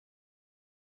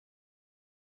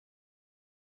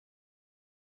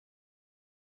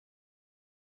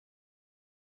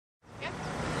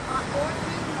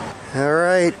All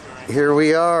right, here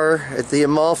we are at the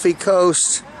Amalfi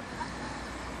Coast.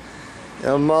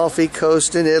 Amalfi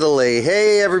Coast in Italy.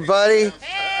 Hey, everybody.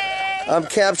 Hey! I'm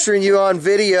capturing you on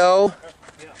video.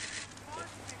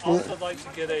 I also like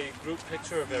to get a group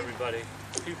picture of everybody.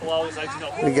 People always like to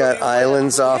know. We got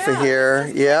islands off of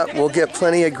here. Yeah, we'll get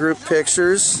plenty of group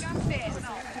pictures.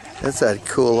 That's a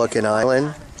cool looking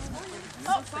island.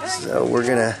 So we're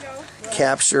gonna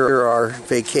capture our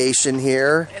vacation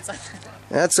here.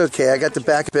 That's okay, I got the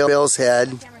back of Bill's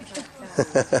head.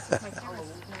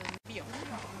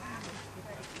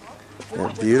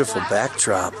 A beautiful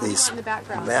backdrop. These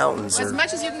mountains are as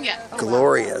much as you can get.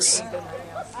 glorious.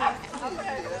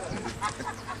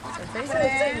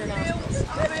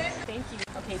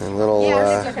 A little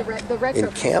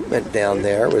encampment down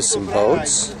there with some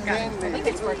boats. I think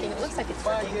it's working. It looks like it's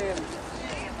working.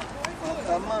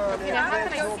 Okay, now how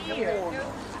can I see you?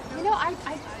 You know, I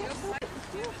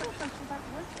feel something about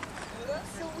working.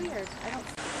 It's so weird.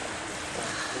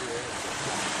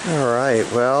 All right,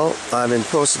 well, I'm in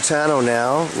Positano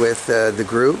now with the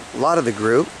group, a lot of the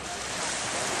group.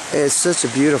 It's such a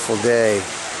beautiful day.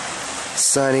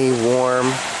 Sunny,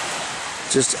 warm,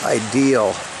 just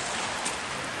ideal.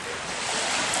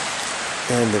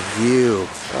 And the view,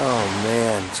 oh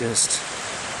man, just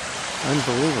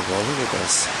unbelievable. Look at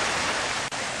this.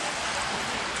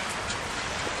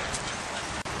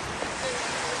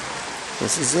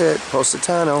 This is it,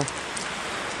 Positano.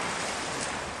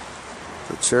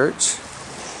 The church.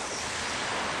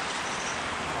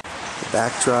 The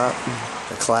backdrop,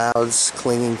 the clouds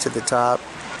clinging to the top.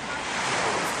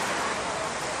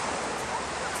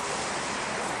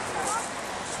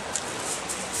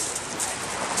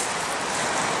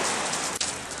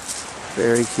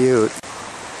 Very cute.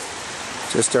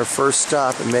 Just our first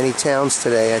stop in many towns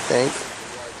today, I think.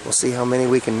 We'll see how many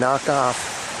we can knock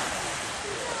off.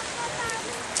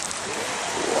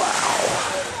 Wow.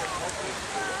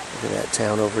 Look at that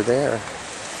town over there.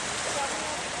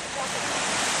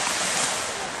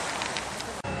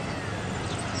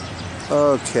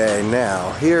 Okay,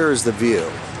 now here's the view.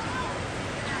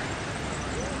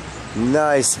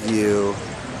 Nice view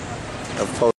of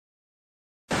Positano.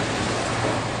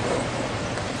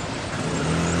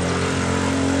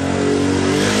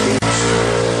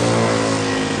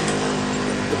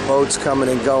 Boats coming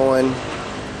and going,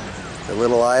 the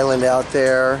little island out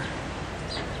there.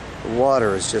 The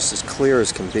water is just as clear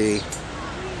as can be.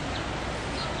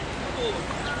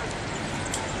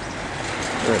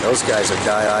 Look, those guys are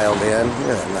dialed in.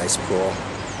 Look at that nice pool.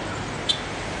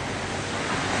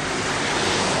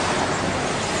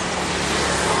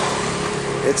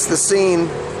 It's the scene.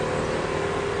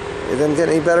 It doesn't get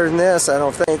any better than this, I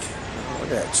don't think.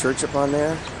 Look at that church up on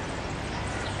there.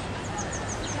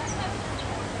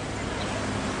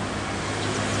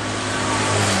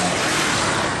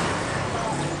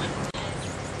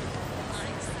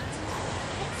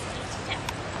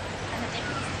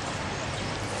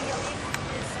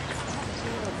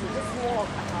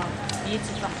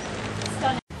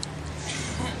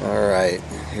 Alright,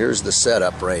 here's the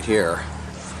setup right here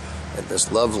at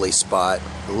this lovely spot,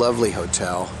 lovely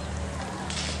hotel.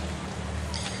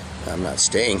 I'm not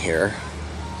staying here.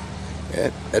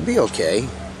 That'd be okay.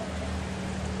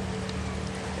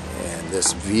 And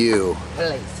this view.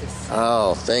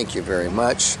 Oh, thank you very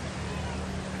much.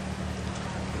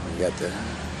 We got the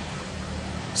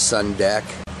sun deck.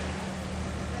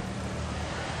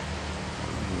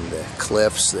 The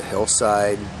cliffs, the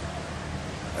hillside.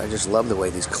 I just love the way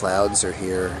these clouds are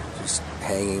here, just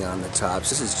hanging on the tops.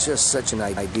 This is just such an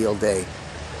ideal day.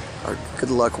 Our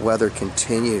good luck weather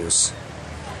continues.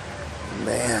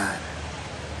 Man.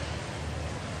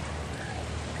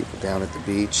 People down at the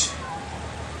beach.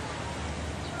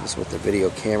 This is with the video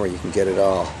camera, you can get it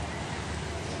all.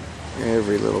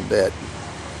 Every little bit.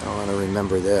 I want to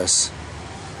remember this.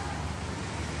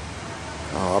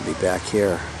 Oh, I'll be back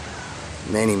here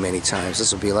many, many times.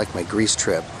 This will be like my Greece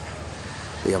trip.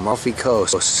 The Amalfi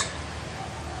Coast.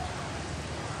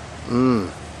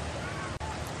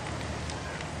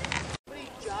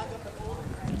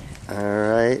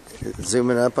 Alright,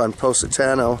 zooming up on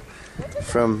Positano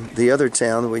from the other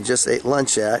town that we just ate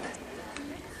lunch at.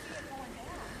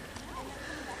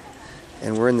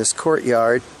 And we're in this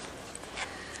courtyard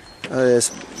of this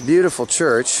beautiful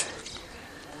church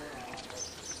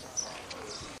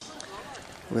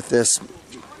with this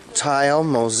tile,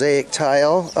 mosaic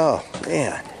tile. Oh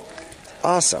man,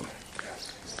 awesome.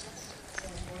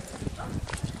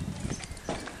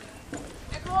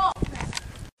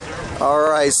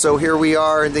 Alright, so here we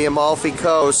are in the Amalfi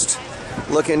Coast,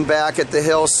 looking back at the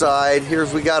hillside.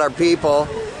 Here's we got our people.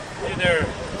 Hey there.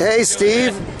 Hey,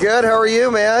 Steve. Good. How are you,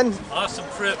 man? Awesome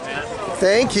trip, man.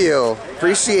 Thank you.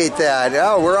 Appreciate that.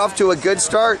 Oh, we're off to a good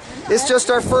start. It's just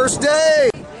our first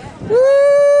day.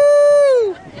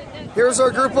 Woo! Here's our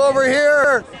group over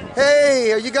here.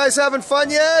 Hey, are you guys having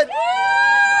fun yet?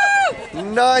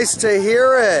 Nice to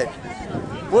hear it.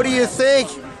 What do you think?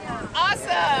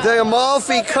 Awesome. The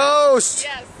Amalfi Coast.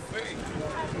 Yes.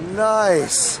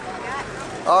 Nice.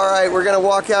 All right, we're gonna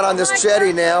walk out on this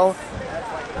jetty now.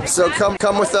 So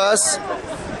come with us.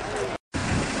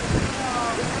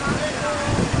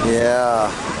 Yeah.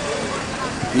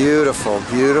 Beautiful,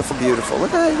 beautiful, beautiful.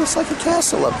 Look at it, it looks like a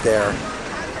castle up there.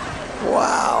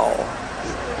 Wow.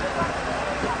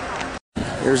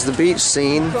 Here's the beach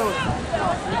scene. People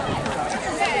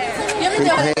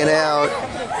hanging out.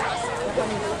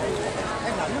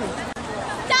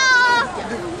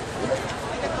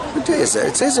 What day is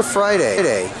it? Today's a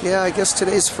Friday. Yeah, I guess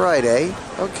today's Friday.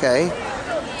 Okay.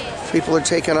 People are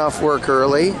taking off work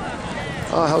early.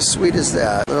 Oh, how sweet is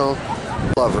that? Little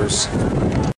lovers.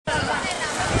 Oh,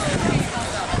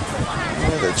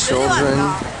 the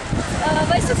children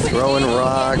throwing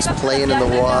rocks, playing in the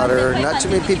water. Not too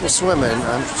many people swimming.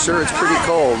 I'm sure it's pretty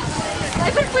cold.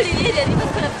 Okay,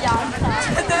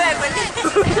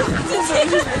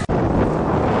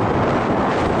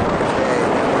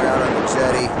 we're out on the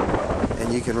jetty, and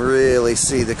you can really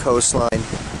see the coastline.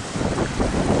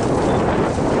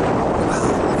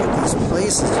 This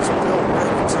place is just built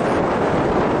right into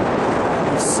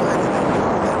the side of the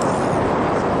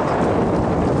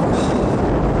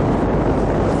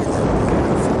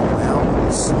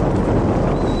mountains.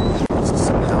 There's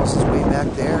some houses way back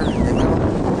there.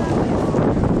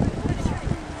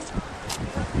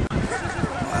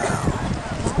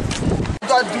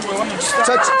 Wow.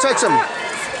 Touch them.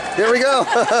 There we go.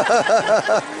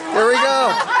 There we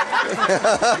go.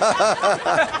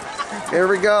 Here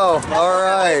we go. All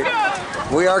right.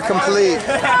 We are complete.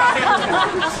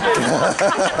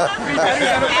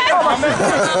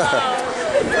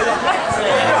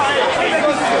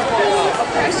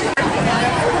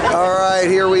 All right,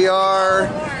 here we are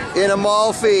in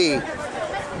Amalfi.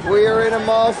 We are in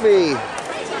Amalfi.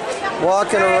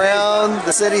 Walking around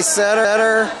the city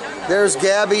center. There's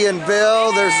Gabby and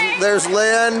Bill. There's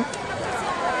Lynn.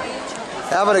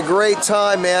 Having a great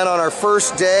time, man, on our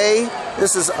first day.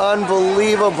 This is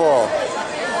unbelievable.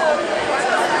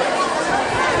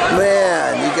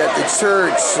 Man, you got the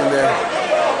church and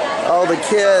all the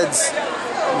kids.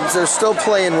 They're still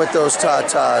playing with those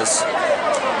tatas.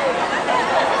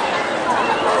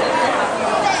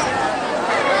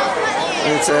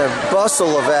 It's a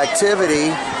bustle of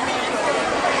activity.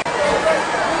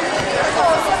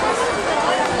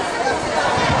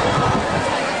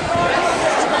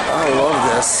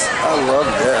 I love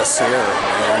this here,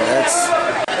 man.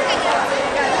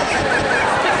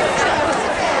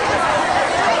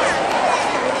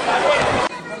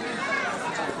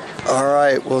 All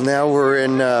right, well now we're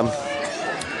in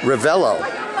Ravello.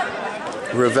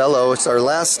 Ravello, it's our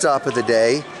last stop of the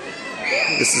day.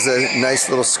 This is a nice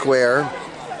little square.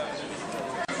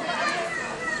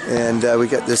 And we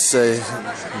got this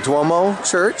Duomo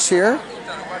church here.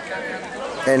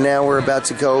 And now we're about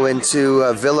to go into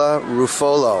Villa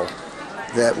Ravello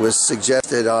that was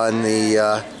suggested on the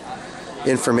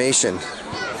information.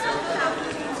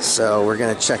 So we're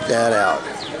going to check that out.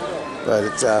 But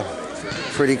it's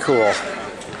pretty cool.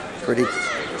 Pretty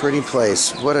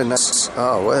place. What a nice,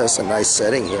 oh, well, that's a nice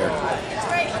setting here.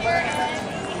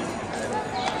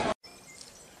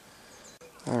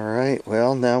 All right,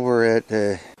 well, now we're at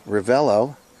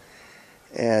Ravello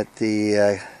at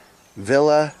the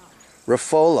Villa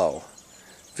Ravello.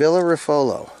 Villa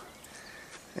Ravello.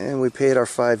 And we paid our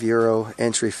 €5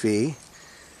 entry fee.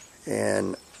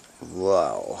 And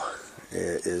wow,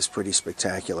 it is pretty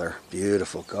spectacular.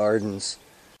 Beautiful gardens.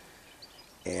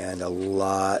 And a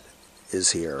lot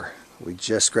is here. We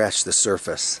just scratched the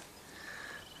surface.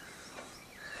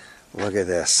 Look at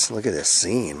this. Look at this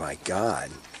scene. My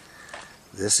God.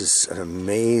 This is an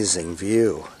amazing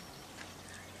view.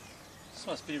 This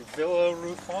must be Villa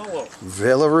Ravello.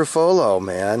 Villa Ravello,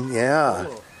 man. Yeah.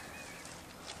 Cool.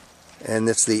 And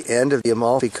it's the end of the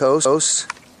Amalfi Coast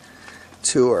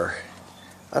tour.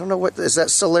 I don't know what, is that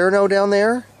Salerno down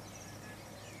there?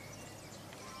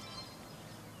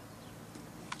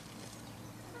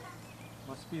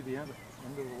 Must be the end of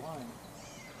the line.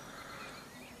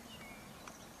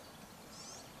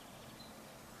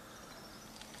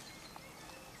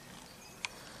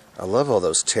 I love all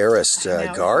those terraced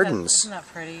gardens. Isn't that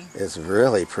pretty? It's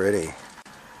really pretty.